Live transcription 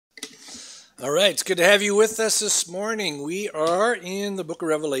All right, it's good to have you with us this morning. We are in the book of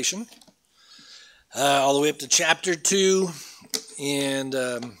Revelation, all the way up to chapter 2, and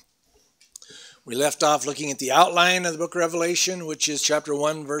we left off looking at the outline of the book of Revelation, which is chapter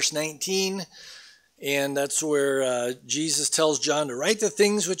 1, verse 19, and that's where Jesus tells John to write the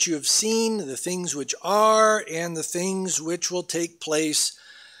things which you have seen, the things which are, and the things which will take place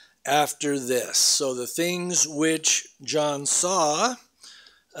after this. So the things which John saw,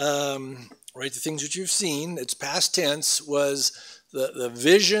 right, the things which you've seen, it's past tense, was the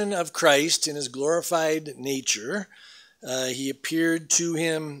vision of Christ in his glorified nature. He appeared to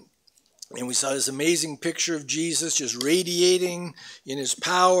him, and we saw this amazing picture of Jesus just radiating in his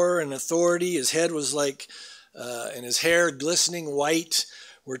power and authority. His head was like, and his hair glistening white.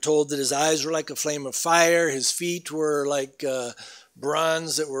 We're told that his eyes were like a flame of fire. His feet were like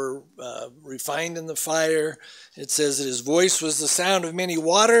bronze that were refined in the fire. It says that his voice was the sound of many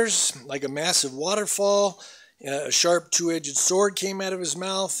waters, like a massive waterfall. A sharp two-edged sword came out of his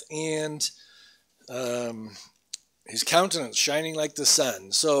mouth, and his countenance shining like the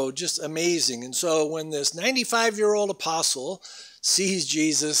sun. So just amazing. And so when this 95-year-old apostle sees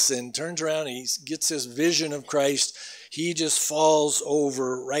Jesus and turns around and he gets this vision of Christ, he just falls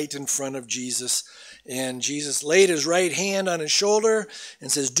over right in front of Jesus. And Jesus laid his right hand on his shoulder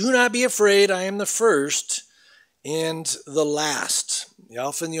and says, "Do not be afraid, I am the first and the last, the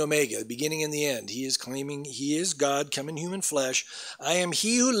Alpha and the Omega, the beginning and the end." He is claiming he is God come in human flesh. "I am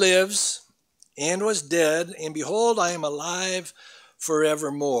he who lives and was dead, and behold, I am alive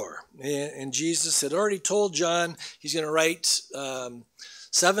forevermore." And Jesus had already told John he's going to write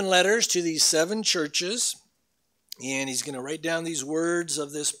 7 letters to these 7 churches. And he's going to write down these words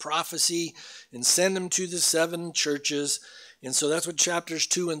of this prophecy and send them to the 7 churches. And so that's what chapters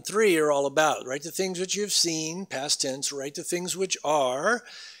 2 and 3 are all about. Write the things which you have seen, past tense. Write the things which are.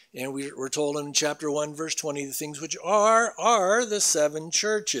 And we're told in chapter 1, verse 20, the things which are the 7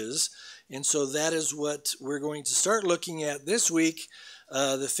 churches. And so that is what we're going to start looking at this week,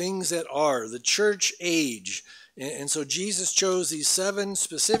 the things that are, the church age. And so Jesus chose these 7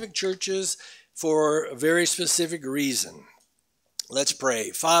 specific churches for a very specific reason. Let's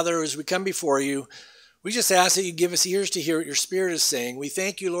pray. Father, as we come before you, we just ask that you give us ears to hear what your Spirit is saying. We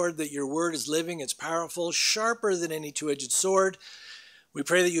thank you, Lord, that your word is living, it's powerful, sharper than any two-edged sword. We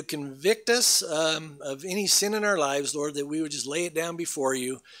pray that you convict us of any sin in our lives, Lord, that we would just lay it down before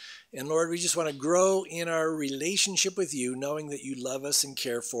you. And Lord, we just want to grow in our relationship with you, knowing that you love us and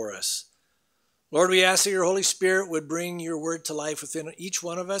care for us. Lord, we ask that your Holy Spirit would bring your word to life within each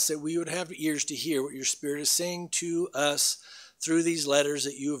one of us, that we would have ears to hear what your Spirit is saying to us through these letters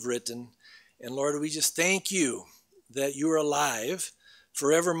that you have written. And Lord, we just thank you that you are alive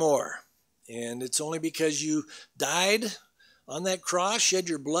forevermore. And it's only because you died on that cross, shed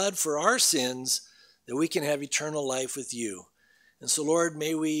your blood for our sins, that we can have eternal life with you. And so, Lord,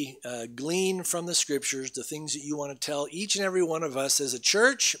 may we glean from the scriptures the things that you want to tell each and every one of us as a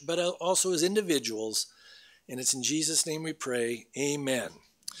church, but also as individuals. And it's in Jesus' name we pray. Amen.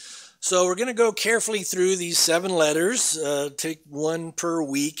 So we're going to go carefully through these 7 letters, take one per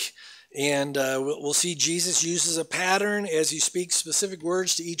week. And we'll see Jesus uses a pattern as he speaks specific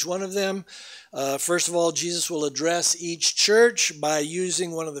words to each one of them. First of all, Jesus will address each church by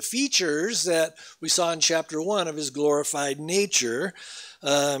using one of the features that we saw in chapter 1 of his glorified nature,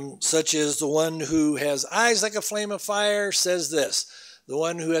 such as the one who has eyes like a flame of fire says this. The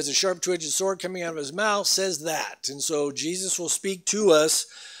one who has a sharp two-edged sword coming out of his mouth says that. And so Jesus will speak to us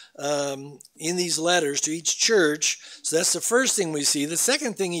in these letters to each church. So that's the first thing we see. The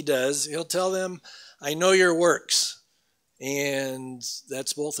second thing he does, he'll tell them, "I know your works." And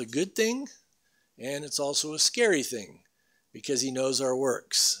that's both a good thing and it's also a scary thing, because he knows our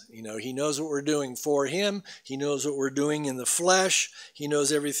works. You know, he knows what we're doing for him. He knows what we're doing in the flesh. He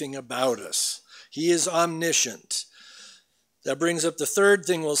knows everything about us. He is omniscient. That brings up the third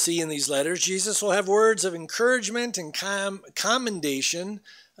thing we'll see in these letters. Jesus will have words of encouragement and commendation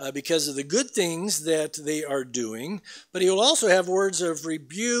because of the good things that they are doing. But he will also have words of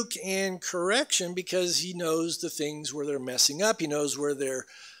rebuke and correction because he knows the things where they're messing up. He knows where they're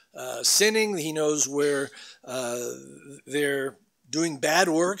sinning. He knows where they're doing bad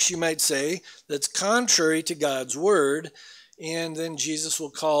works, you might say, that's contrary to God's word. And then Jesus will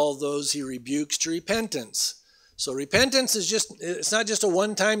call those he rebukes to repentance. So repentance is it's not just a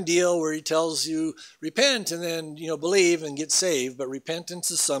one-time deal where he tells you repent and then, believe and get saved. But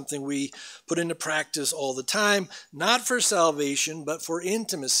repentance is something we put into practice all the time, not for salvation, but for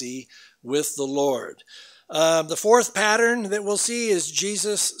intimacy with the Lord. The fourth pattern that we'll see is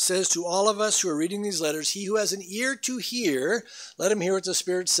Jesus says to all of us who are reading these letters, he who has an ear to hear, let him hear what the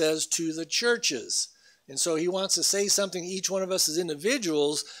Spirit says to the churches. And so he wants to say something to each one of us as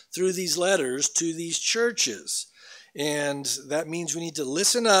individuals through these letters to these churches. And that means we need to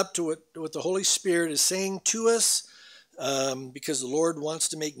listen up to what the Holy Spirit is saying to us, because the Lord wants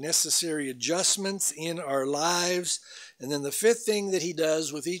to make necessary adjustments in our lives. And then the fifth thing that he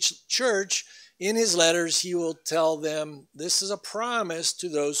does with each church, in his letters, he will tell them, this is a promise to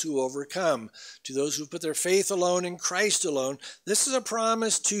those who overcome, to those who put their faith alone in Christ alone. This is a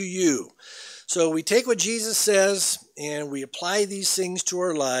promise to you. So we take what Jesus says and we apply these things to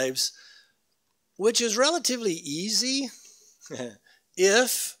our lives, which is relatively easy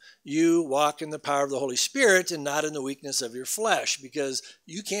if you walk in the power of the Holy Spirit and not in the weakness of your flesh, because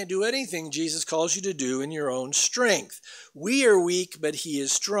you can't do anything Jesus calls you to do in your own strength. We are weak, but he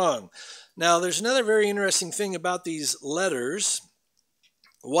is strong. Now, there's another very interesting thing about these letters.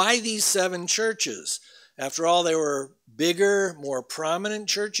 Why these 7 churches? After all, they were bigger, more prominent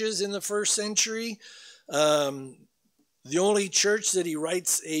churches in the first century. The only church that he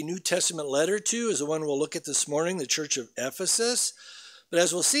writes a New Testament letter to is the one we'll look at this morning, the church of Ephesus. But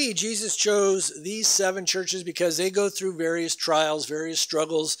as we'll see, Jesus chose these 7 churches because they go through various trials, various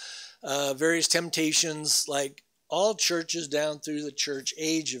struggles, various temptations, like all churches down through the church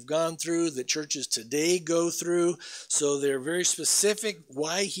age have gone through, that churches today go through. So they're very specific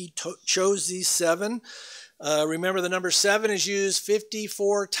why he chose these 7. Remember, the number 7 is used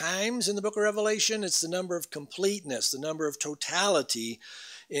 54 times in the book of Revelation. It's the number of completeness, the number of totality.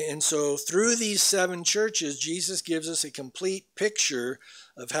 And so through these 7 churches, Jesus gives us a complete picture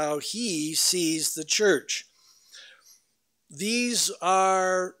of how he sees the church. These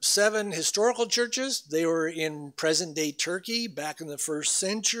are 7 historical churches. They were in present-day Turkey back in the first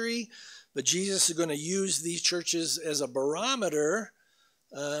century. But Jesus is going to use these churches as a barometer,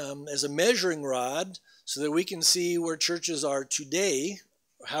 as a measuring rod, so that we can see where churches are today.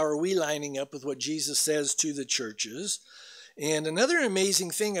 How are we lining up with what Jesus says to the churches? And another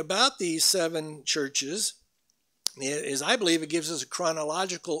amazing thing about these 7 churches is, I believe, it gives us a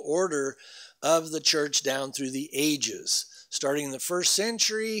chronological order of the church down through the ages, starting in the first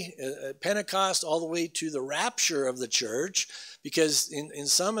century, at Pentecost, all the way to the rapture of the church, because in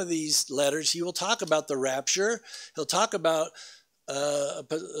some of these letters, he will talk about the rapture. He'll talk about a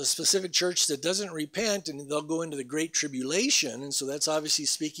specific church that doesn't repent, and they'll go into the Great Tribulation. And so that's obviously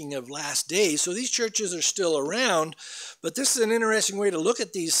speaking of last days. So these churches are still around, but this is an interesting way to look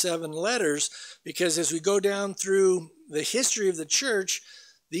at these 7 letters, because as we go down through the history of the church,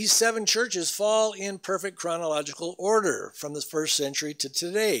 these 7 churches fall in perfect chronological order from the first century to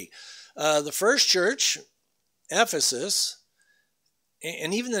today. The first church, Ephesus,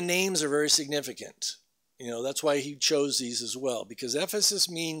 and even the names are very significant. That's why he chose these as well, because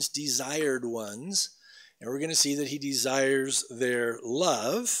Ephesus means desired ones, and we're going to see that he desires their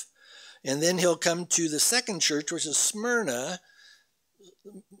love. And then he'll come to the second church, which is Smyrna.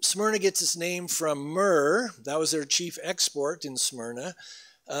 Smyrna gets its name from myrrh. That was their chief export in Smyrna.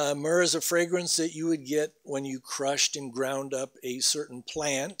 Myrrh is a fragrance that you would get when you crushed and ground up a certain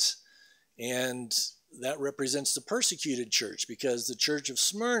plant, and that represents the persecuted church, because the church of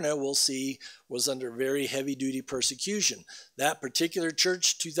Smyrna, we'll see, was under very heavy-duty persecution. That particular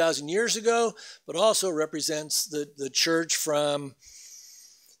church 2,000 years ago, but also represents the church from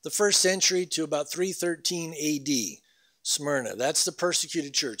the first century to about 313 AD, Smyrna. That's the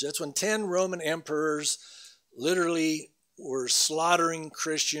persecuted church. That's when 10 Roman emperors literally were slaughtering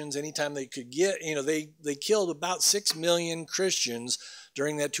Christians anytime they could get. They killed about 6 million Christians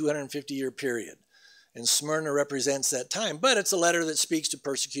during that 250-year period. And Smyrna represents that time. But it's a letter that speaks to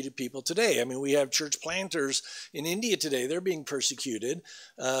persecuted people today. I mean, we have church planters in India today. They're being persecuted.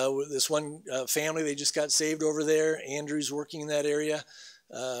 This one family, they just got saved over there. Andrew's working in that area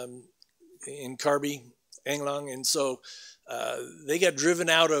in Karbi, Anglong. And so they got driven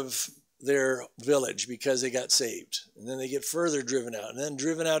out of their village because they got saved. And then they get further driven out, and then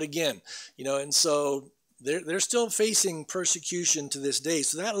driven out again. And so they're still facing persecution to this day.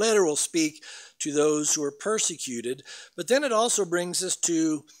 So that letter will speak to those who are persecuted. But then it also brings us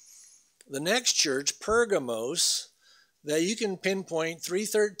to the next church, Pergamos, that you can pinpoint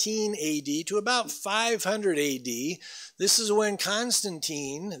 313 AD to about 500 AD. This is when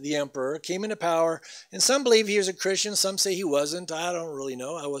Constantine, the emperor, came into power. And some believe he was a Christian. Some say he wasn't. I don't really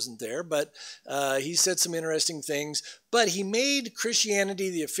know. I wasn't there. But he said some interesting things. But he made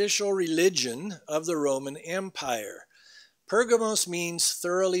Christianity the official religion of the Roman Empire. Pergamos means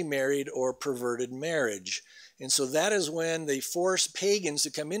thoroughly married or perverted marriage. And so that is when they forced pagans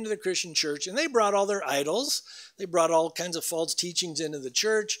to come into the Christian church, and they brought all their idols. They brought all kinds of false teachings into the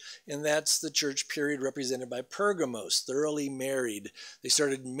church, and that's the church period represented by Pergamos, thoroughly married. They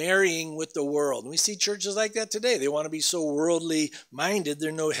started marrying with the world. And we see churches like that today. They want to be so worldly minded,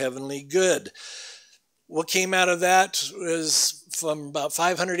 they're no heavenly good. What came out of that was from about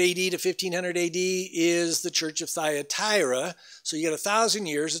 500 AD to 1500 AD is the church of Thyatira. So you get 1,000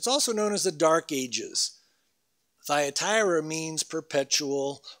 years. It's also known as the Dark Ages. Thyatira means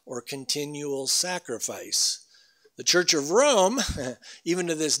perpetual or continual sacrifice. The Church of Rome, even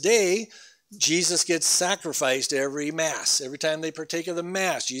to this day, Jesus gets sacrificed every Mass. Every time they partake of the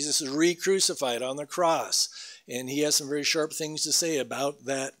Mass, Jesus is re-crucified on the cross. And he has some very sharp things to say about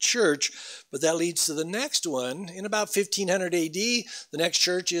that church. But that leads to the next one. In about 1500 AD, the next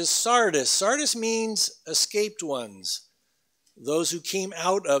church is Sardis. Sardis means escaped ones. Those who came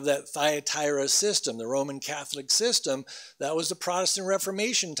out of that Thyatira system, the Roman Catholic system, that was the Protestant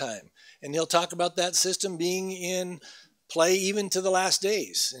Reformation time. And he'll talk about that system being in play even to the last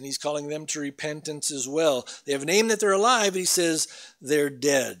days. And he's calling them to repentance as well. They have a name that they're alive, but he says they're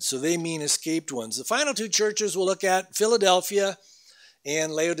dead. So they mean escaped ones. The final two churches we'll look at, Philadelphia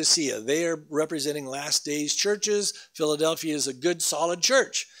and Laodicea. They are representing last days churches. Philadelphia is a good, solid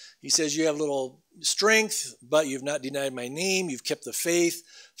church. He says you have little strength, but you've not denied my name. You've kept the faith.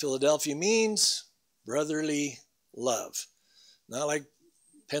 Philadelphia means brotherly love. Not like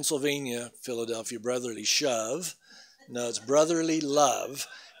Pennsylvania, Philadelphia, brotherly shove. No, it's brotherly love.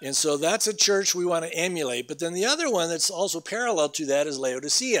 And so that's a church we want to emulate. But then the other one that's also parallel to that is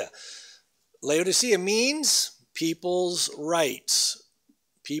Laodicea. Laodicea means people's rights.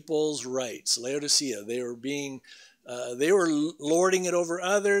 People's rights. Laodicea. They were lording it over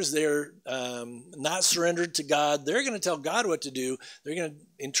others. They're not surrendered to God. They're going to tell God what to do. They're going to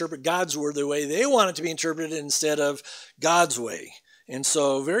interpret God's word the way they want it to be interpreted instead of God's way. And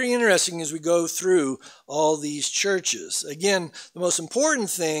so very interesting as we go through all these churches. Again, the most important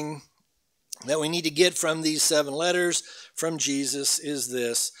thing that we need to get from these 7 letters from Jesus is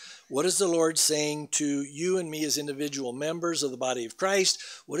this. What is the Lord saying to you and me as individual members of the body of Christ?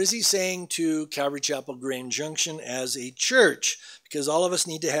 What is he saying to Calvary Chapel Grand Junction as a church? Because all of us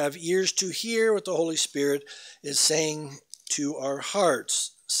need to have ears to hear what the Holy Spirit is saying to our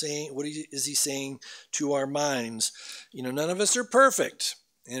hearts. What is he saying to our minds? You know, none of us are perfect.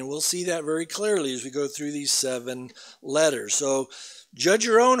 And we'll see that very clearly as we go through these 7 letters. So judge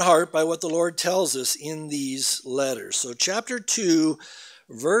your own heart by what the Lord tells us in these letters. So chapter 2,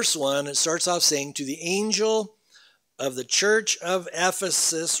 verse 1, it starts off saying, to the angel of the church of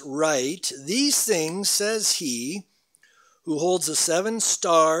Ephesus write, these things says he, who holds the 7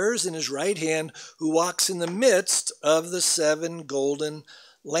 stars in his right hand, who walks in the midst of the 7 golden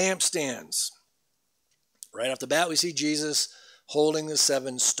lampstands. Right off the bat, we see Jesus holding the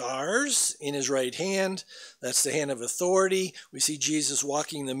 7 stars in his right hand. That's the hand of authority. We see Jesus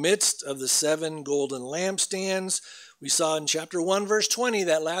walking in the midst of the 7 golden lampstands. We saw in chapter 1, verse 20,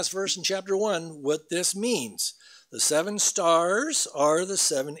 that last verse in chapter 1, what this means. The 7 stars are the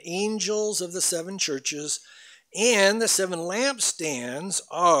 7 angels of the 7 churches, and the 7 lampstands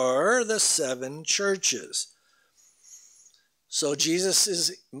are the 7 churches. So Jesus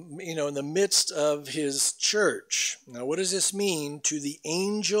is, in the midst of his church. Now, what does this mean? To the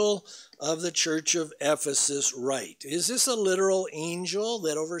angel of the church of Ephesus write. Is this a literal angel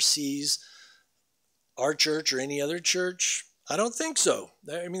that oversees our church or any other church? I don't think so.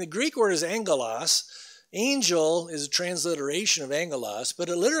 I mean, the Greek word is angelos. Angel is a transliteration of angelos, but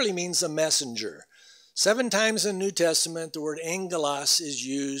it literally means a messenger. 7 times in the New Testament, the word angelos is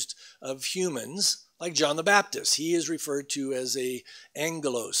used of humans, like John the Baptist. He is referred to as a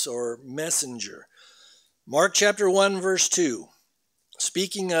angelos or messenger. Mark chapter 1, verse 2.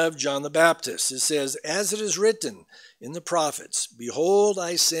 Speaking of John the Baptist, it says, as it is written in the prophets, behold,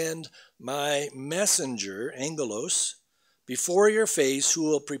 I send my messenger, angelos, before your face, who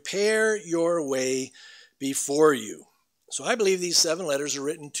will prepare your way before you. So I believe these 7 letters are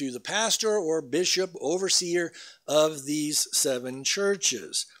written to the pastor or bishop, overseer of these 7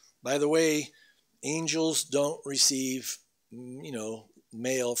 churches. By the way, angels don't receive,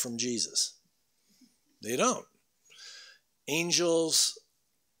 mail from Jesus. They don't. Angels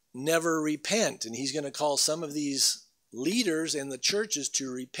never repent, and he's going to call some of these leaders in the churches to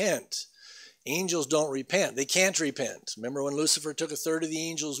repent. Angels don't repent. They can't repent. Remember when Lucifer took 1/3 of the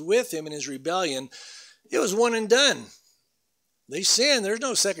angels with him in his rebellion? It was one and done. They sin. There's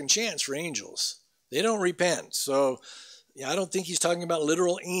no second chance for angels. They don't repent. So Yeah, I don't think he's talking about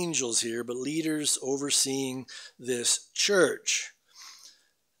literal angels here, but leaders overseeing this church.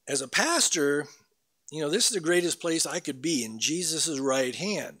 As a pastor, this is the greatest place I could be, in Jesus' right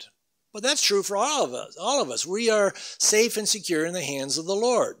hand. But that's true for all of us. All of us. We are safe and secure in the hands of the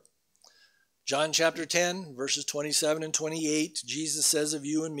Lord. John chapter 10, verses 27 and 28, Jesus says of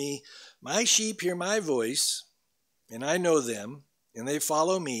you and me, my sheep hear my voice, and I know them, and they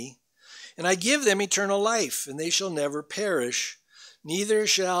follow me, and I give them eternal life, and they shall never perish, neither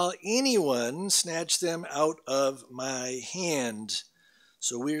shall anyone snatch them out of my hand.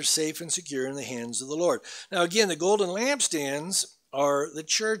 So we are safe and secure in the hands of the Lord. Now again, the golden lampstands are the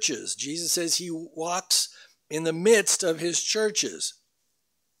churches. Jesus says he walks in the midst of his churches.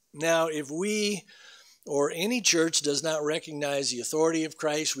 Now, if we or any church does not recognize the authority of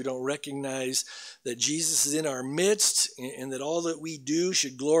Christ, we don't recognize that Jesus is in our midst and that all that we do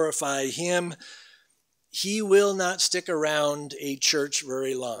should glorify him, he will not stick around a church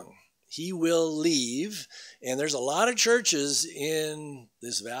very long. He will leave, and there's a lot of churches in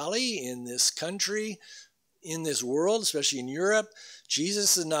this valley, in this country, in this world, especially in Europe.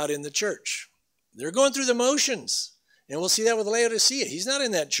 Jesus is not in the church. They're going through the motions. And we'll see that with Laodicea. He's not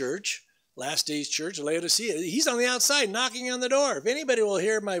in that church, last days church, Laodicea. He's on the outside knocking on the door. If anybody will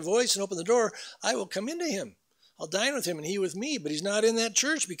hear my voice and open the door, I will come into him. I'll dine with him and he with me. But he's not in that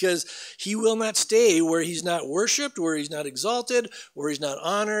church because he will not stay where he's not worshiped, where he's not exalted, where he's not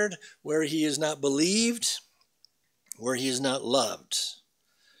honored, where he is not believed, where he is not loved.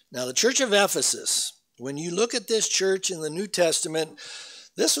 Now, the church of Ephesus, when you look at this church in the New Testament,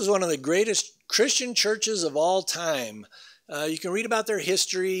 this was one of the greatest Christian churches of all time. You can read about their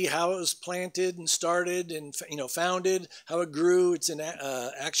history, how it was planted and started and founded, how it grew. It's in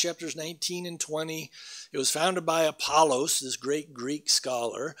Acts chapters 19 and 20. It was founded by Apollos, this great Greek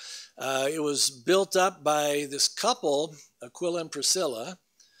scholar. It was built up by this couple, Aquila and Priscilla.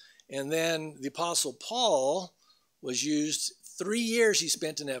 And then the Apostle Paul was used. 3 years he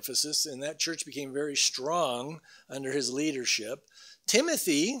spent in Ephesus, and that church became very strong under his leadership.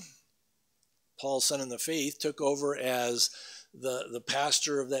 Timothy, Paul's son in the faith, took over as the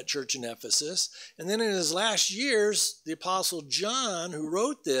pastor of that church in Ephesus. And then in his last years, the Apostle John, who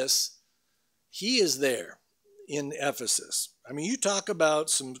wrote this, he is there in Ephesus. I mean, you talk about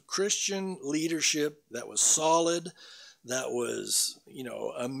some Christian leadership that was solid, that was,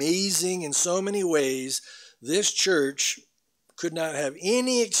 amazing in so many ways. This church could not have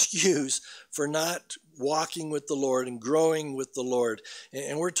any excuse for not walking with the Lord and growing with the Lord.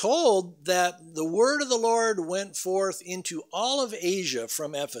 And we're told that the word of the Lord went forth into all of Asia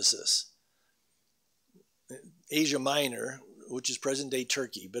from Ephesus, Asia Minor, which is present-day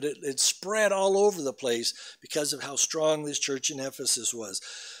Turkey. But it spread all over the place because of how strong this church in Ephesus was.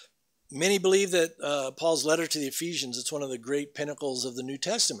 Many believe that Paul's letter to the Ephesians, it's one of the great pinnacles of the New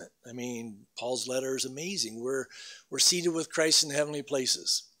Testament. I mean, Paul's letter is amazing. We're seated with Christ in the heavenly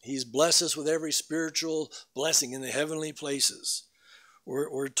places. He's blessed us with every spiritual blessing in the heavenly places.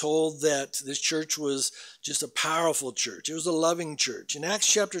 We're told that this church was just a powerful church. It was a loving church. In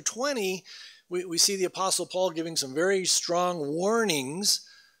Acts chapter 20, we see the Apostle Paul giving some very strong warnings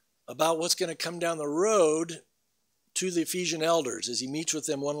about what's going to come down the road to the Ephesian elders as he meets with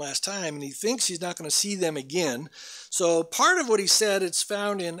them one last time, and he thinks he's not going to see them again. So part of what he said, it's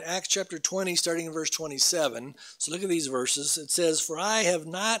found in Acts chapter 20, starting in verse 27. So look at these verses. It says, "For I have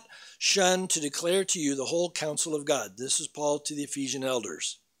not shunned to declare to you the whole counsel of God." This is Paul to the Ephesian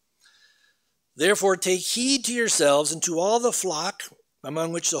elders. "Therefore take heed to yourselves and to all the flock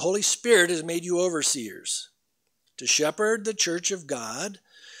among which the Holy Spirit has made you overseers, to shepherd the church of God,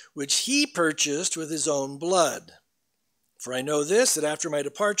 which he purchased with his own blood. For I know this, that after my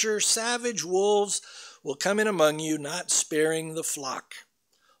departure, savage wolves will come in among you, not sparing the flock.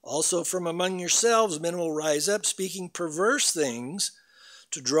 Also from among yourselves men will rise up, speaking perverse things,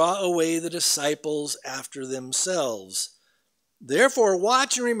 to draw away the disciples after themselves. Therefore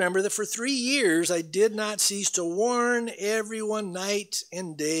watch and remember that for 3 years I did not cease to warn everyone night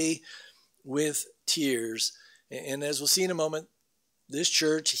and day with tears." And as we'll see in a moment, this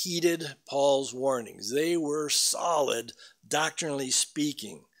church heeded Paul's warnings. They were solid, doctrinally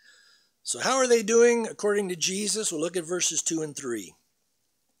speaking. So how are they doing according to Jesus? We'll look at verses 2 and 3.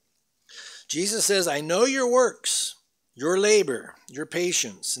 Jesus says, "I know your works, your labor, your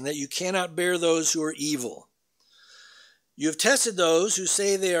patience, and that you cannot bear those who are evil. You have tested those who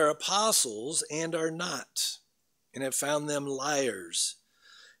say they are apostles and are not, and have found them liars.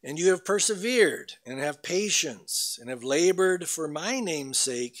 And you have persevered and have patience and have labored for my name's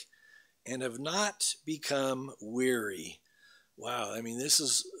sake and have not become weary." Wow, I mean, this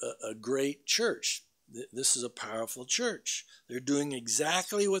is a great church. This is a powerful church. They're doing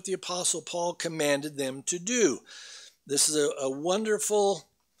exactly what the Apostle Paul commanded them to do. This is a wonderful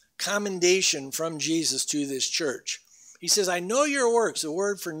commendation from Jesus to this church. He says, I know your works. The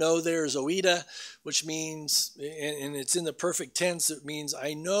word for know there is oida, which means, and it's in the perfect tense, it means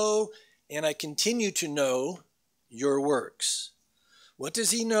I know and I continue to know your works. What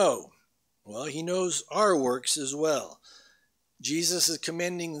does he know? Well, he knows our works as well. Jesus is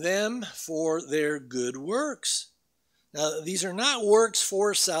commending them for their good works. Now, these are not works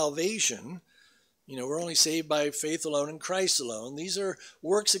for salvation. We're only saved by faith alone in Christ alone. These are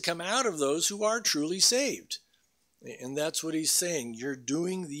works that come out of those who are truly saved. And that's what he's saying. You're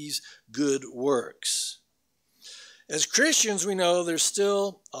doing these good works. As Christians, we know there's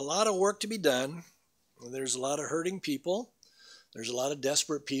still a lot of work to be done. There's a lot of hurting people. There's a lot of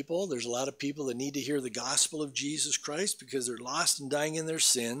desperate people. There's a lot of people that need to hear the gospel of Jesus Christ because they're lost and dying in their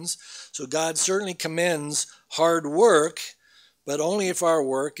sins. So God certainly commends hard work, but only if our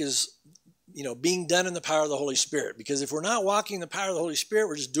work is, being done in the power of the Holy Spirit. Because if we're not walking in the power of the Holy Spirit,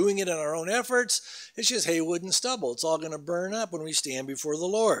 we're just doing it in our own efforts, it's just hay, wood, and stubble. It's all going to burn up when we stand before the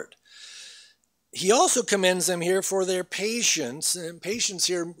Lord. He also commends them here for their patience. And patience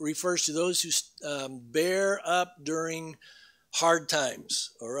here refers to those who bear up during hard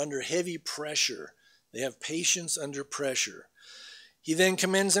times or under heavy pressure. They have patience under pressure. He then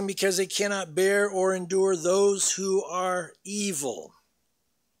commends them because they cannot bear or endure those who are evil.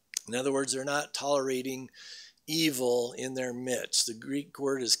 In other words, they're not tolerating evil in their midst. The Greek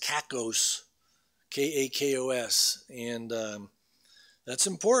word is kakos, K-A-K-O-S. And that's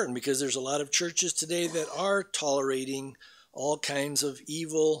important because there's a lot of churches today that are tolerating all kinds of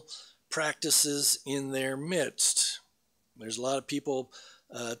evil practices in their midst. There's a lot of people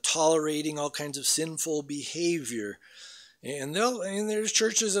tolerating all kinds of sinful behavior. And there's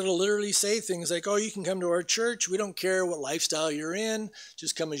churches that'll literally say things like, oh, you can come to our church. We don't care what lifestyle you're in.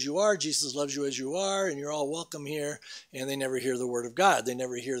 Just come as you are. Jesus loves you as you are, and you're all welcome here. And they never hear the word of God. They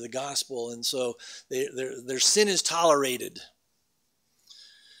never hear the gospel. And so their sin is tolerated.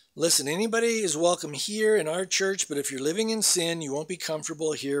 Listen, anybody is welcome here in our church, but if you're living in sin, you won't be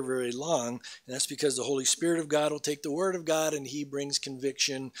comfortable here very long. And that's because the Holy Spirit of God will take the Word of God and He brings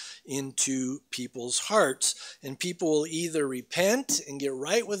conviction into people's hearts. And people will either repent and get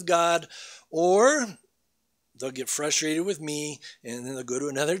right with God, or they'll get frustrated with me, and then they'll go to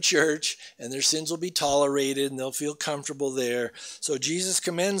another church, and their sins will be tolerated, and they'll feel comfortable there. So Jesus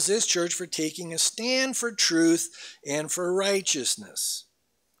commends this church for taking a stand for truth and for righteousness.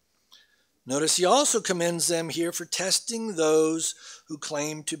 Notice he also commends them here for testing those who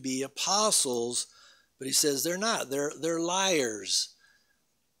claim to be apostles, but he says they're not. They're liars.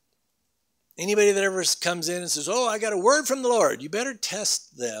 Anybody that ever comes in and says, oh, I got a word from the Lord, you better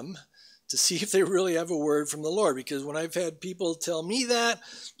test them to see if they really have a word from the Lord. Because when I've had people tell me that,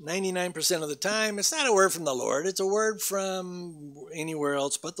 99% of the time, it's not a word from the Lord. It's a word from anywhere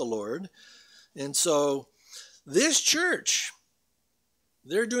else but the Lord. And so this church,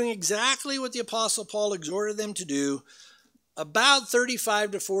 they're doing exactly what the Apostle Paul exhorted them to do about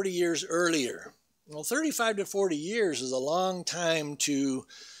 35 to 40 years earlier. Well, 35 to 40 years is a long time to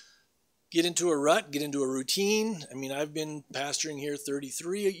get into a rut, get into a routine. I mean, I've been pastoring here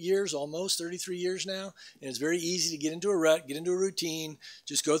 33 years, almost 33 years now, and it's very easy to get into a rut, get into a routine,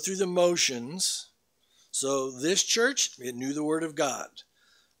 just go through the motions. So this church, it knew the Word of God.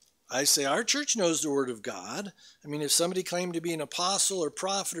 I say our church knows the Word of God. I mean, if somebody claimed to be an apostle or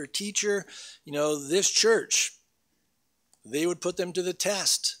prophet or teacher, this church, they would put them to the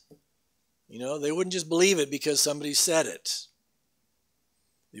test. They wouldn't just believe it because somebody said it.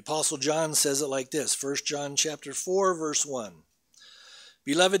 The Apostle John says it like this, 1 John chapter 4, verse 1.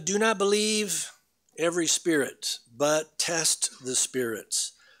 Beloved, do not believe every spirit, but test the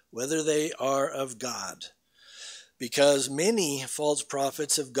spirits, whether they are of God. Because many false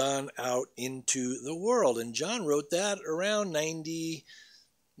prophets have gone out into the world. And John wrote that around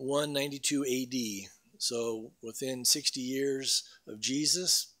 91, 92 AD. So within 60 years of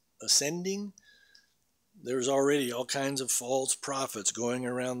Jesus ascending, there's already all kinds of false prophets going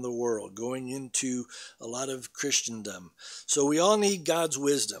around the world, going into a lot of Christendom. So we all need God's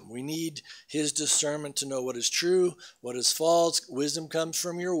wisdom. We need His discernment to know what is true, what is false. Wisdom comes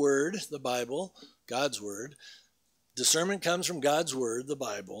from your word, the Bible, God's word. Discernment comes from God's word, the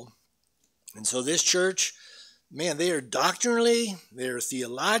Bible. And so this church, man, they are doctrinally, they are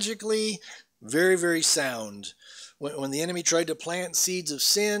theologically very, very sound. When the enemy tried to plant seeds of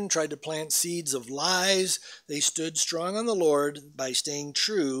sin, tried to plant seeds of lies, they stood strong on the Lord by staying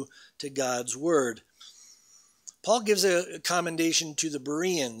true to God's word. Paul gives a commendation to the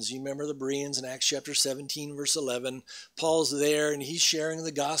Bereans. You remember the Bereans in Acts chapter 17, verse 11. Paul's there, and he's sharing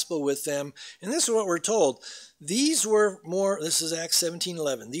the gospel with them. And this is what we're told. These were more, this is Acts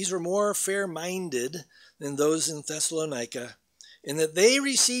 17:11. These were more fair-minded than those in Thessalonica, in that they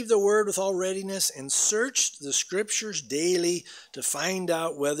received the word with all readiness and searched the scriptures daily to find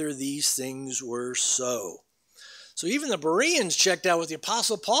out whether these things were so. So even the Bereans checked out what the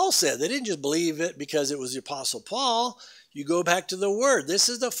Apostle Paul said. They didn't just believe it because it was the Apostle Paul. You go back to the Word. This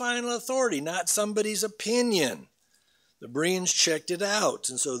is the final authority, not somebody's opinion. The Bereans checked it out.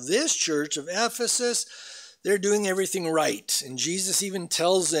 And so this church of Ephesus, they're doing everything right. And Jesus even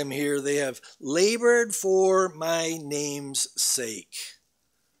tells them here, they have labored for my name's sake.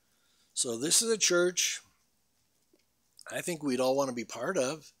 So this is a church I think we'd all want to be part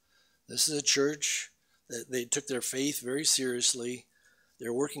of. This is a church that they took their faith very seriously.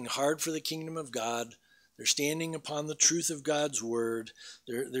 They're working hard for the kingdom of God. They're standing upon the truth of God's word.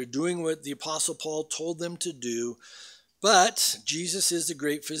 They're doing what the Apostle Paul told them to do. But Jesus is the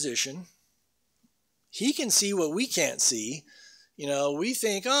great physician. He can see what we can't see. You know, we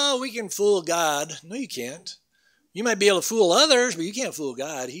think, oh, we can fool God. No, you can't. You might be able to fool others, but you can't fool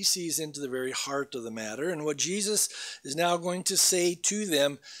God. He sees into the very heart of the matter. And what Jesus is now going to say to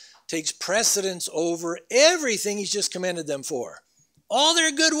them takes precedence over everything he's just commended them for. All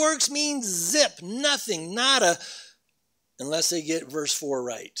their good works means zip, nothing, nada, unless they get verse 4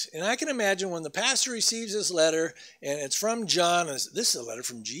 right. And I can imagine when the pastor receives this letter, and it's from John, and this is a letter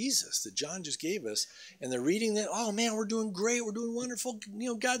from Jesus that John just gave us, and they're reading that, oh man, we're doing great, we're doing wonderful,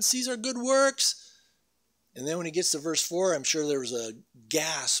 God sees our good works. And then when he gets to verse 4, I'm sure there was a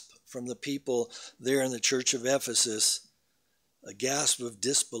gasp from the people there in the church of Ephesus, a gasp of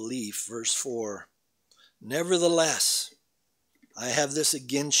disbelief. Verse 4, nevertheless, I have this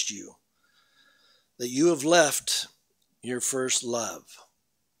against you, that you have left your first love.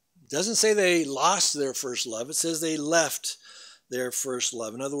 It doesn't say they lost their first love. It says they left their first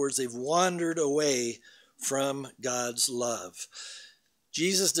love. In other words, they've wandered away from God's love.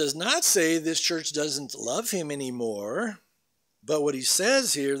 Jesus does not say this church doesn't love him anymore, but what he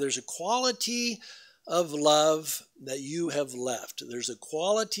says here, there's a quality of love that you have left. There's a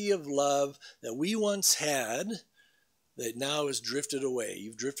quality of love that we once had that now has drifted away.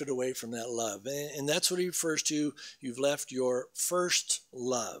 You've drifted away from that love. And that's what he refers to. You've left your first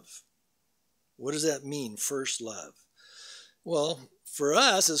love. What does that mean, first love? Well, for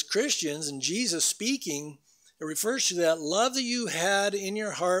us as Christians and Jesus speaking, it refers to that love that you had in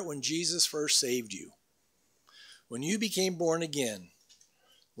your heart when Jesus first saved you. When you became born again.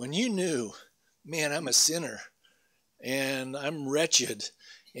 When you knew, man, I'm a sinner and I'm wretched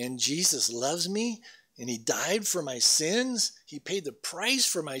and Jesus loves me and he died for my sins. He paid the price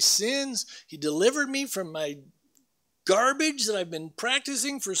for my sins. He delivered me from my garbage that I've been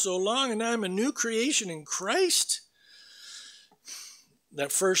practicing for so long, and now I'm a new creation in Christ.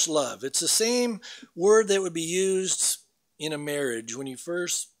 That first love. It's the same word that would be used in a marriage when you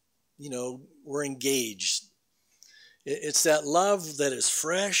first, were engaged. It's that love that is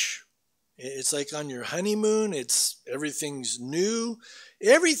fresh. It's like on your honeymoon. Everything's new.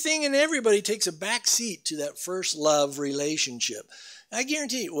 Everything and everybody takes a back seat to that first love relationship. I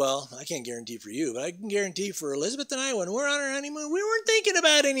guarantee, well, I can't guarantee for you, but I can guarantee for Elizabeth and I, when we're on our honeymoon, we weren't thinking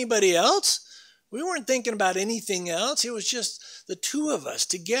about anybody else. We weren't thinking about anything else. It was just the two of us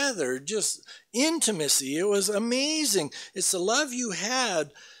together, just intimacy. It was amazing. It's the love you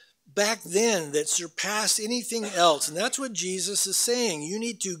had back then that surpassed anything else. And that's what Jesus is saying. You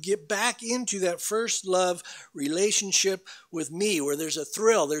need to get back into that first love relationship with me, where there's a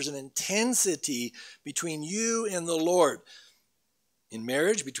thrill, there's an intensity between you and the Lord. In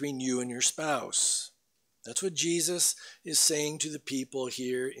marriage, between you and your spouse. That's what Jesus is saying to the people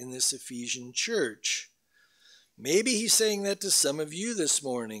here in this Ephesian church. Maybe he's saying that to some of you this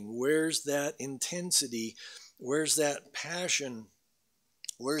morning. Where's that intensity? Where's that passion?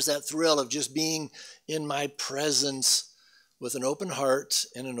 Where's that thrill of just being in my presence with an open heart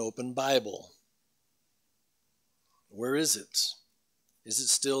and an open Bible? Where is it? Is it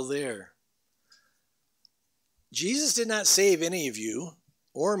still there? Jesus did not save any of you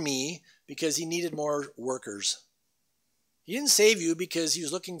or me because he needed more workers. He didn't save you because he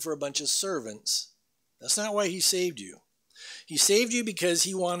was looking for a bunch of servants. That's not why he saved you. He saved you because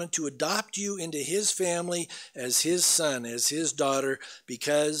he wanted to adopt you into his family as his son, as his daughter,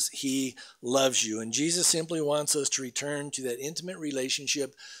 because he loves you. And Jesus simply wants us to return to that intimate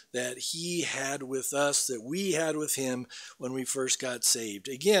relationship that he had with us, that we had with him when we first got saved.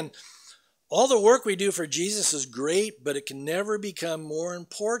 Again, all the work we do for Jesus is great, but it can never become more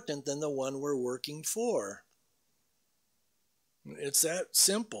important than the one we're working for. It's that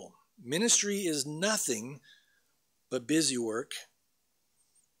simple. Ministry is nothing but busy work.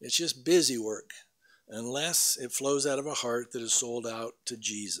 It's just busy work, unless it flows out of a heart that is sold out to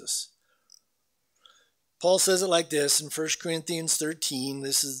Jesus. Paul says it like this in 1 Corinthians 13.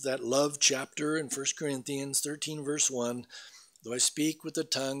 This is that love chapter in 1 Corinthians 13, verse 1. Though I speak with the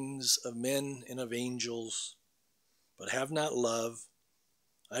tongues of men and of angels, but have not love,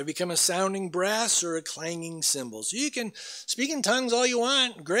 I have become a sounding brass or a clanging cymbal. So you can speak in tongues all you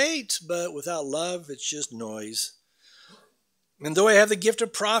want, great, but without love, it's just noise. And though I have the gift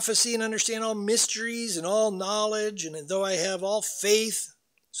of prophecy and understand all mysteries and all knowledge, and though I have all faith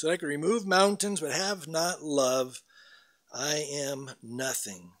so that I can remove mountains, but have not love, I am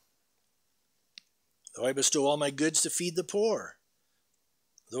nothing. Though I bestow all my goods to feed the poor,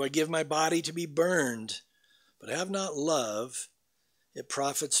 though I give my body to be burned, but have not love, it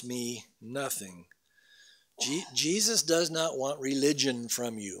profits me nothing. Jesus does not want religion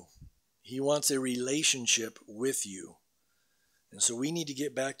from you. He wants a relationship with you. And so we need to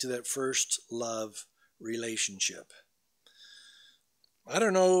get back to that first love relationship. I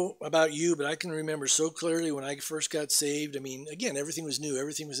don't know about you, but I can remember so clearly when I first got saved. I mean, again, everything was new.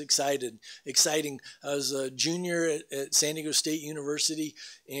 Everything was exciting. I was a junior at San Diego State University,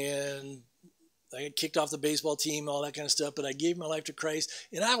 and I got kicked off the baseball team, all that kind of stuff, but I gave my life to Christ,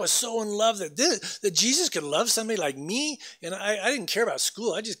 and I was so in love that Jesus could love somebody like me, and I didn't care about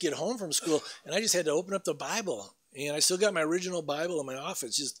school. I just get home from school, and I just had to open up the Bible. And I still got my original Bible in my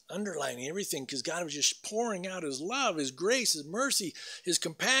office, just underlining everything, because God was just pouring out his love, his grace, his mercy, his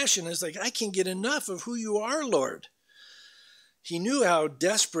compassion. It's like, I can't get enough of who you are, Lord. He knew how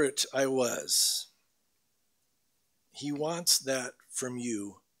desperate I was. He wants that from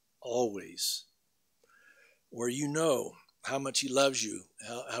you always, where you know how much he loves you,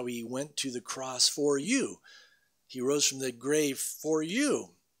 how he went to the cross for you. He rose from the grave for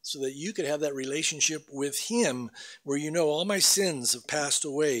you, so that you could have that relationship with him where you know all my sins have passed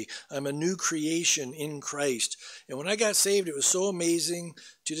away. I'm a new creation in Christ. And when I got saved, it was so amazing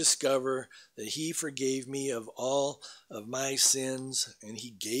to discover that he forgave me of all of my sins, and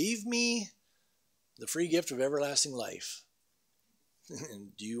he gave me the free gift of everlasting life.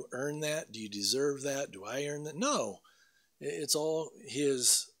 And do you earn that? Do you deserve that? Do I earn that? No. It's all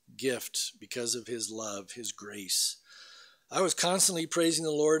his gift because of his love, his grace. I was constantly praising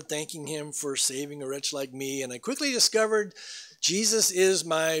the Lord, thanking him for saving a wretch like me, and I quickly discovered Jesus is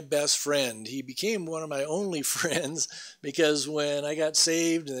my best friend. He became one of my only friends, because when I got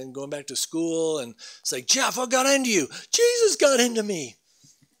saved and then going back to school, and it's like, Jeff, what got into you? Jesus got into me.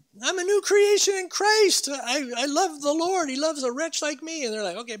 I'm a new creation in Christ. I love the Lord. He loves a wretch like me. And they're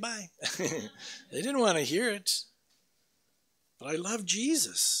like, okay, bye. They didn't want to hear it, but I love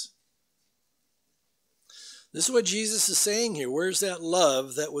Jesus. This is what Jesus is saying here. Where's that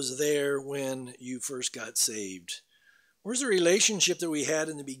love that was there when you first got saved? Where's the relationship that we had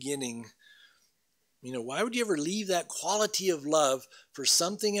in the beginning? You know, why would you ever leave that quality of love for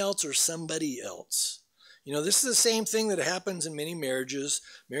something else or somebody else? You know, this is the same thing that happens in many marriages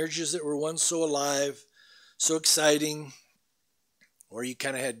that were once so alive, so exciting, or you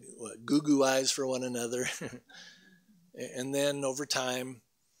kind of had goo-goo eyes for one another. And then over time,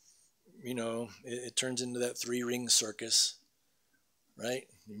 you know, it turns into that three-ring circus, right?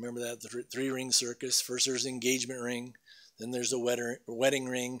 You remember that, the three-ring circus? First there's the engagement ring, then there's the wedding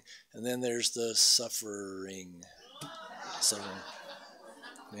ring, and then there's the suffering.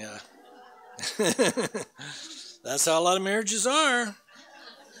 Yeah. That's how a lot of marriages are.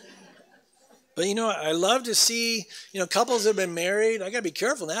 But, you know, I love to see, you know, couples that have been married. I got to be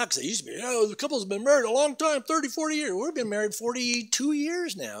careful now, because I used to be, the couples have been married a long time, 30, 40 years. We've been married 42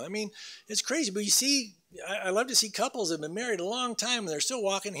 years now. I mean, it's crazy. But you see, I love to see couples that have been married a long time, and they're still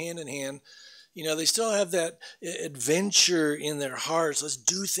walking hand in hand. You know, they still have that adventure in their hearts. Let's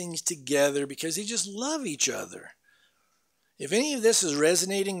do things together, because they just love each other. If any of this is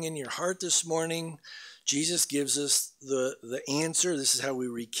resonating in your heart this morning, Jesus gives us the answer. This is how we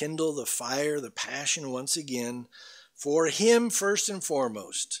rekindle the fire, the passion once again, for him first and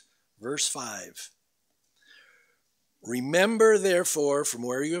foremost. Verse 5. Remember, therefore, from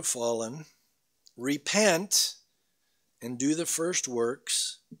where you have fallen, repent and do the first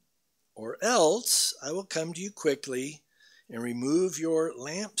works, or else I will come to you quickly and remove your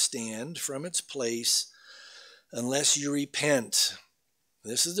lampstand from its place unless you repent.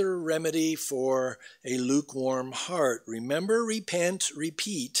 This is the remedy for a lukewarm heart. Remember, repent,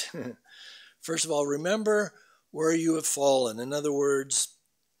 repeat. First of all, remember where you have fallen. In other words,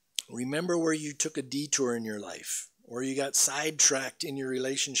 remember where you took a detour in your life, or you got sidetracked in your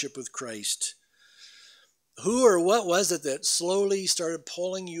relationship with Christ. who or what was it that slowly started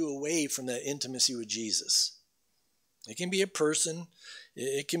pulling you away from that intimacy with Jesus? It can be a person.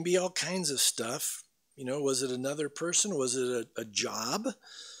 It can be all kinds of stuff. Was it another person? Was it a job?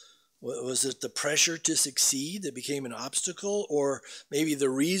 Was it the pressure to succeed that became an obstacle? Or maybe the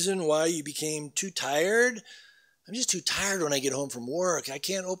reason why you became too tired? I'm just too tired when I get home from work. I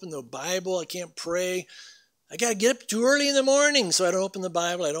can't open the Bible. I can't pray. I got to get up too early in the morning, so I don't open the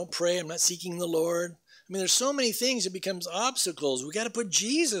Bible. I don't pray. I'm not seeking the Lord. There's so many things that becomes obstacles. We got to put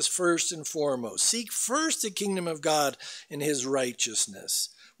Jesus first and foremost. Seek first the kingdom of God and his righteousness.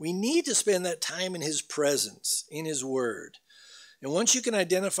 We need to spend that time in his presence, in his word. And once you can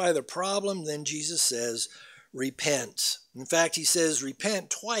identify the problem, then Jesus says, repent. In fact, he says repent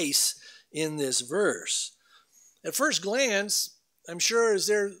twice in this verse. At first glance, I'm sure as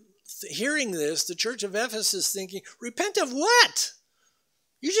they're hearing this, the church of Ephesus is thinking, repent of what?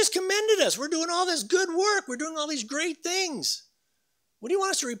 You just commended us. We're doing all this good work. We're doing all these great things. What do you want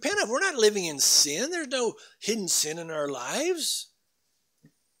us to repent of? We're not living in sin. There's no hidden sin in our lives.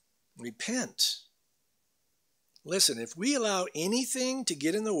 Repent. Listen, if we allow anything to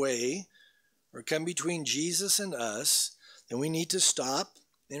get in the way or come between Jesus and us, then we need to stop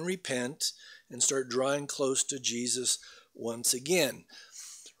and repent and start drawing close to Jesus once again.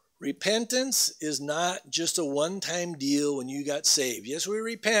 Repentance is not just a one-time deal when you got saved. Yes, we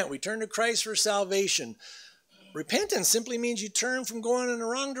repent. We turn to Christ for salvation. Repentance simply means you turn from going in the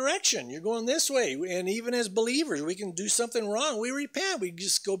wrong direction. You're going this way. And even as believers, we can do something wrong. We repent. We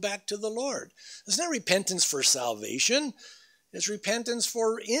just go back to the Lord. It's not repentance for salvation. It's repentance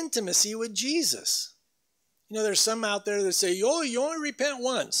for intimacy with Jesus. There's some out there that say, oh, you only repent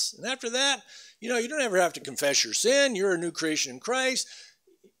once. And after that, you don't ever have to confess your sin. You're a new creation in Christ.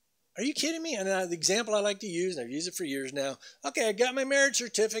 Are you kidding me? And the example I like to use, and I've used it for years now. Okay, I got my marriage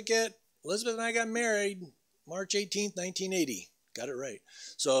certificate. Elizabeth and I got married March 18th, 1980. Got it right.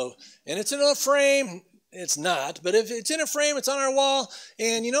 So, and it's in a frame. It's not, but if it's in a frame, it's on our wall.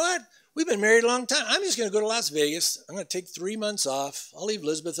 And you know what? We've been married a long time. I'm just going to go to Las Vegas. I'm going to take 3 months off. I'll leave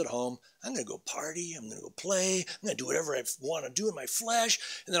Elizabeth at home. I'm going to go party. I'm going to go play. I'm going to do whatever I want to do in my flesh.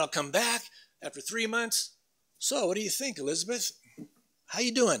 And then I'll come back after 3 months. So what do you think, Elizabeth? How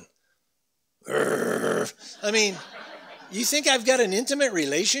you doing? You think I've got an intimate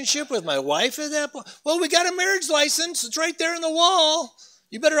relationship with my wife at that point? Well, we got a marriage license. It's right there on the wall.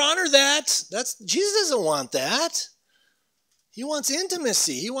 You better honor that. Jesus doesn't want that. He wants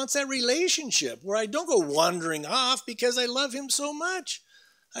intimacy. He wants that relationship where I don't go wandering off because I love him so much.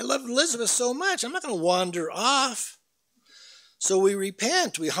 I love Elizabeth so much. I'm not going to wander off. So we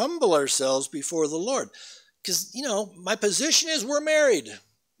repent. We humble ourselves before the Lord. Because, my position is we're married.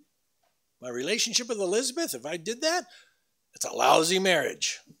 My relationship with Elizabeth, if I did that, it's a lousy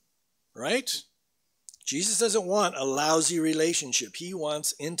marriage, right? Jesus doesn't want a lousy relationship. He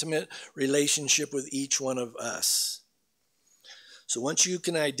wants intimate relationship with each one of us. So once you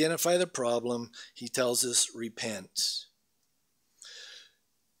can identify the problem, he tells us repent.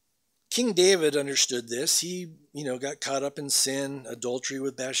 King David understood this. He, got caught up in sin, adultery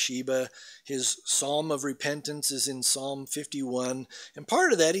with Bathsheba. His psalm of repentance is in Psalm 51. And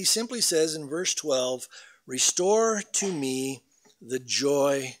part of that, he simply says in verse 12, restore to me the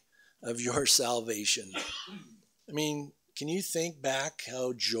joy of your salvation. Can you think back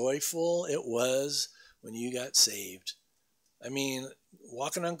how joyful it was when you got saved?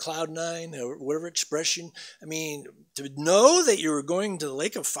 Walking on cloud nine, or whatever expression. To know that you were going to the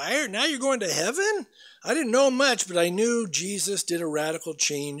lake of fire, now you're going to heaven? I didn't know much, but I knew Jesus did a radical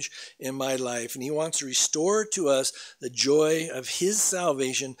change in my life. And he wants to restore to us the joy of his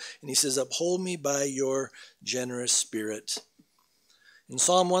salvation. And he says, uphold me by your generous spirit. In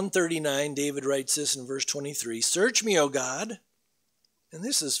Psalm 139, David writes this in verse 23, search me, O God. And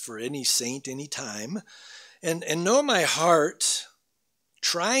this is for any saint, any time. And know my heart.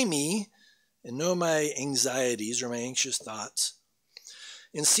 Try me and know my anxieties or my anxious thoughts,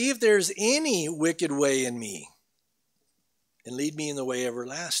 and see if there's any wicked way in me, and lead me in the way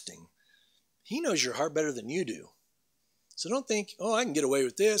everlasting. He knows your heart better than you do. So don't think, I can get away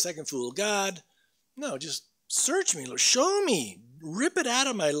with this. I can fool God. No, just search me. Show me. Rip it out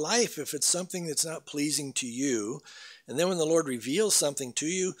of my life if it's something that's not pleasing to you. And then when the Lord reveals something to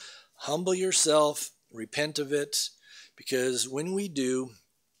you, humble yourself, repent of it. Because when we do,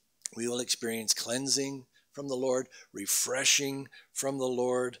 we will experience cleansing from the Lord, refreshing from the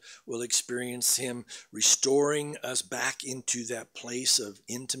Lord. We'll experience him restoring us back into that place of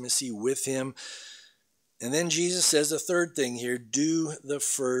intimacy with him. And then Jesus says a third thing here, do the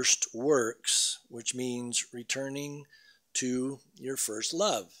first works, which means returning to your first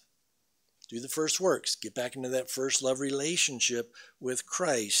love. Do the first works. Get back into that first love relationship with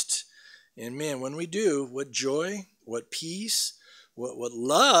Christ. And man, when we do, what joy, what peace, what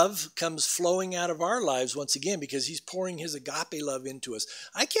love comes flowing out of our lives once again, because he's pouring his agape love into us.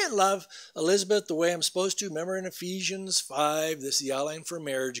 I can't love Elizabeth the way I'm supposed to. Remember in Ephesians 5, this is the outline for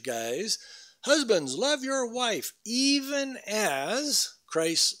marriage, guys. Husbands, love your wife, even as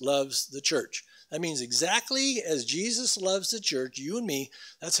Christ loves the church. That means exactly as Jesus loves the church, you and me,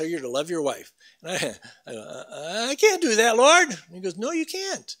 that's how you're to love your wife. And I can't do that, Lord. And he goes, no, you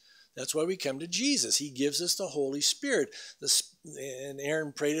can't. That's why we come to Jesus. He gives us the Holy Spirit. And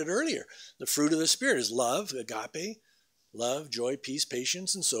Aaron prayed it earlier. The fruit of the Spirit is love, agape, love, joy, peace,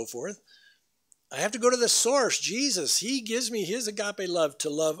 patience, and so forth. I have to go to the source, Jesus. He gives me his agape love to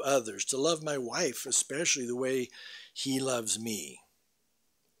love others, to love my wife, especially the way he loves me.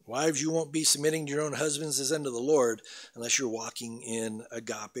 Wives, you won't be submitting to your own husbands as unto the Lord unless you're walking in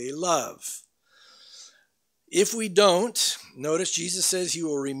agape love. If we don't, notice Jesus says he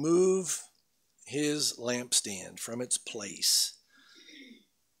will remove his lampstand from its place.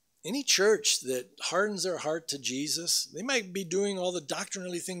 Any church that hardens their heart to Jesus, they might be doing all the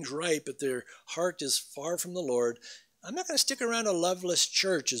doctrinally things right, but their heart is far from the Lord. I'm not going to stick around a loveless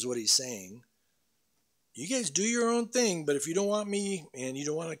church, is what he's saying. You guys do your own thing, but if you don't want me and you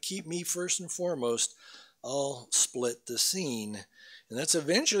don't want to keep me first and foremost, I'll split the scene. And that's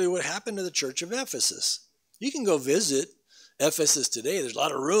eventually what happened to the church of Ephesus. You can go visit Ephesus today. There's a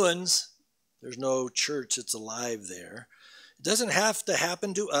lot of ruins. There's no church that's alive there. It doesn't have to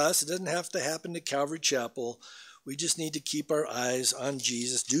happen to us. It doesn't have to happen to Calvary Chapel. We just need to keep our eyes on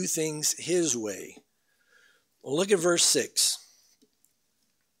Jesus, do things his way. Well, look at verse 6.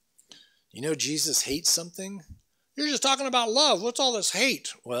 You know, Jesus hates something. You're just talking about love. What's all this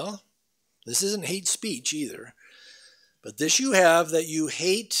hate? Well, this isn't hate speech either. But this you have, that you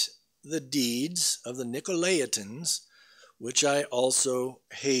hate the deeds of the Nicolaitans, which I also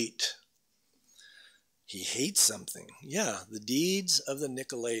hate. He hates something. Yeah, the deeds of the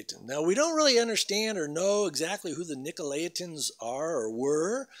Nicolaitans. Now, we don't really understand or know exactly who the Nicolaitans are or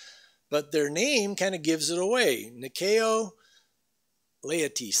were, but their name kind of gives it away. Nikao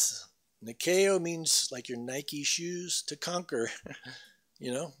Laetis. Nikao means like your Nike shoes, to conquer,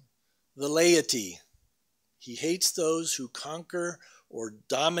 the laity. He hates those who conquer or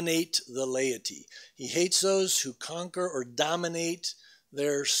dominate the laity. He hates those who conquer or dominate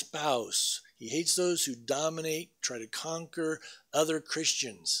their spouse. He hates those who dominate, try to conquer other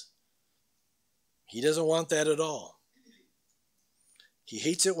Christians. He doesn't want that at all. He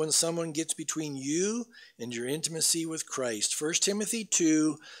hates it when someone gets between you and your intimacy with Christ. 1 Timothy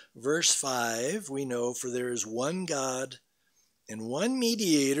 2, verse 5, we know, for there is one God and one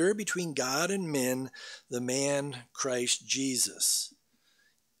mediator between God and men, the man Christ Jesus.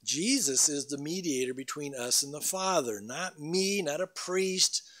 Jesus is the mediator between us and the Father, not me, not a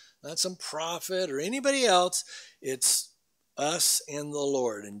priest, not some prophet or anybody else. It's us and the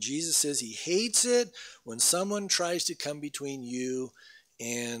Lord. And Jesus says he hates it when someone tries to come between you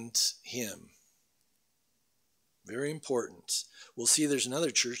and him. Very important. We'll see there's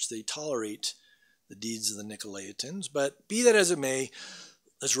another church, they tolerate the deeds of the Nicolaitans. But be that as it may,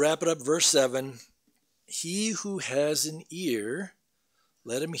 let's wrap it up. Verse 7, he who has an ear,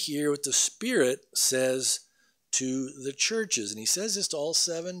 let him hear what the Spirit says to the churches. And he says this to all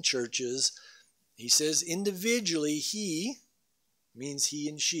 7 churches. He says individually, he means he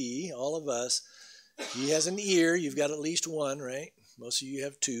and she, all of us. He has an ear. You've got at least one, right? Most of you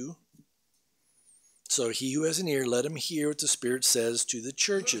have 2. So he who has an ear, let him hear what the Spirit says to the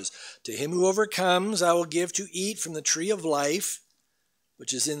churches. To him who overcomes, I will give to eat from the tree of life,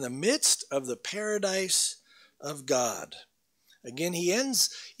 which is in the midst of the paradise of God. Again, he ends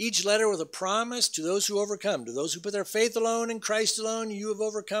each letter with a promise to those who overcome, to those who put their faith alone in Christ alone. You have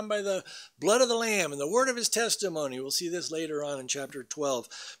overcome by the blood of the Lamb and the word of his testimony. We'll see this later on in chapter 12.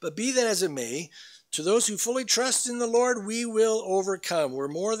 But be that as it may, to those who fully trust in the Lord, we will overcome. We're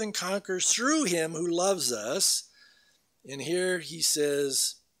more than conquerors through him who loves us. And here he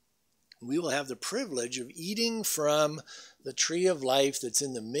says, we will have the privilege of eating from the tree of life that's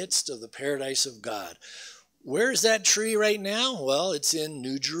in the midst of the paradise of God. Where is that tree right now? Well, it's in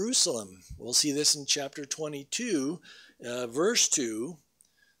New Jerusalem. We'll see this in chapter 22, verse 2.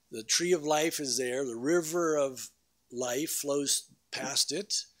 The tree of life is there. The river of life flows past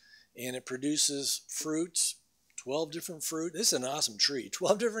it, and it produces fruits, 12 different fruit. This is an awesome tree.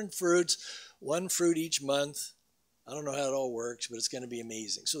 12 different fruits, 1 fruit each month. I don't know how it all works, but it's going to be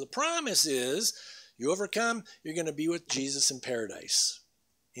amazing. So the promise is, you overcome, you're going to be with Jesus in paradise,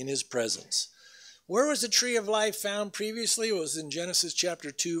 in his presence. Where was the tree of life found previously? It was in Genesis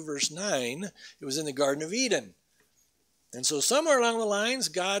chapter 2, verse 9. It was in the Garden of Eden. And so somewhere along the lines,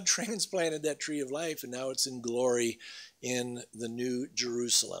 God transplanted that tree of life, and now it's in glory in the New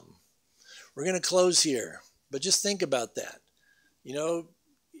Jerusalem. We're going to close here, but just think about that. You know,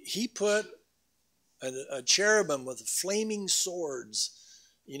 he put a cherubim with flaming swords,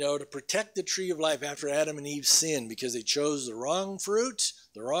 you know, to protect the tree of life after Adam and Eve sinned because they chose the wrong fruit,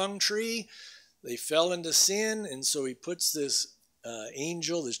 the wrong tree. They fell into sin, and so he puts this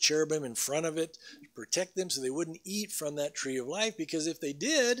angel, this cherubim in front of it to protect them so they wouldn't eat from that tree of life, because if they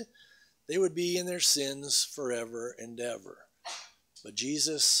did, they would be in their sins forever and ever. But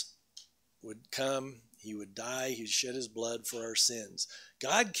Jesus would come, he would die, he would shed his blood for our sins.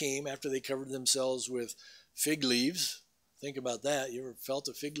 God came after they covered themselves with fig leaves. Think about that. You ever felt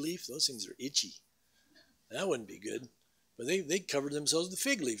a fig leaf? Those things are itchy. That wouldn't be good. But they covered themselves with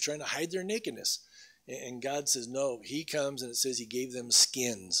fig leaves, trying to hide their nakedness. And God says, no, he comes, and it says he gave them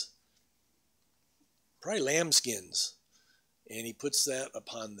skins. Probably lamb skins. And he puts that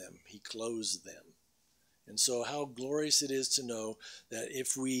upon them. He clothes them. And so how glorious it is to know that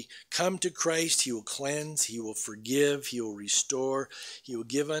if we come to Christ, he will cleanse, he will forgive, he will restore, he will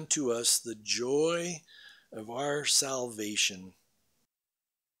give unto us the joy of our salvation.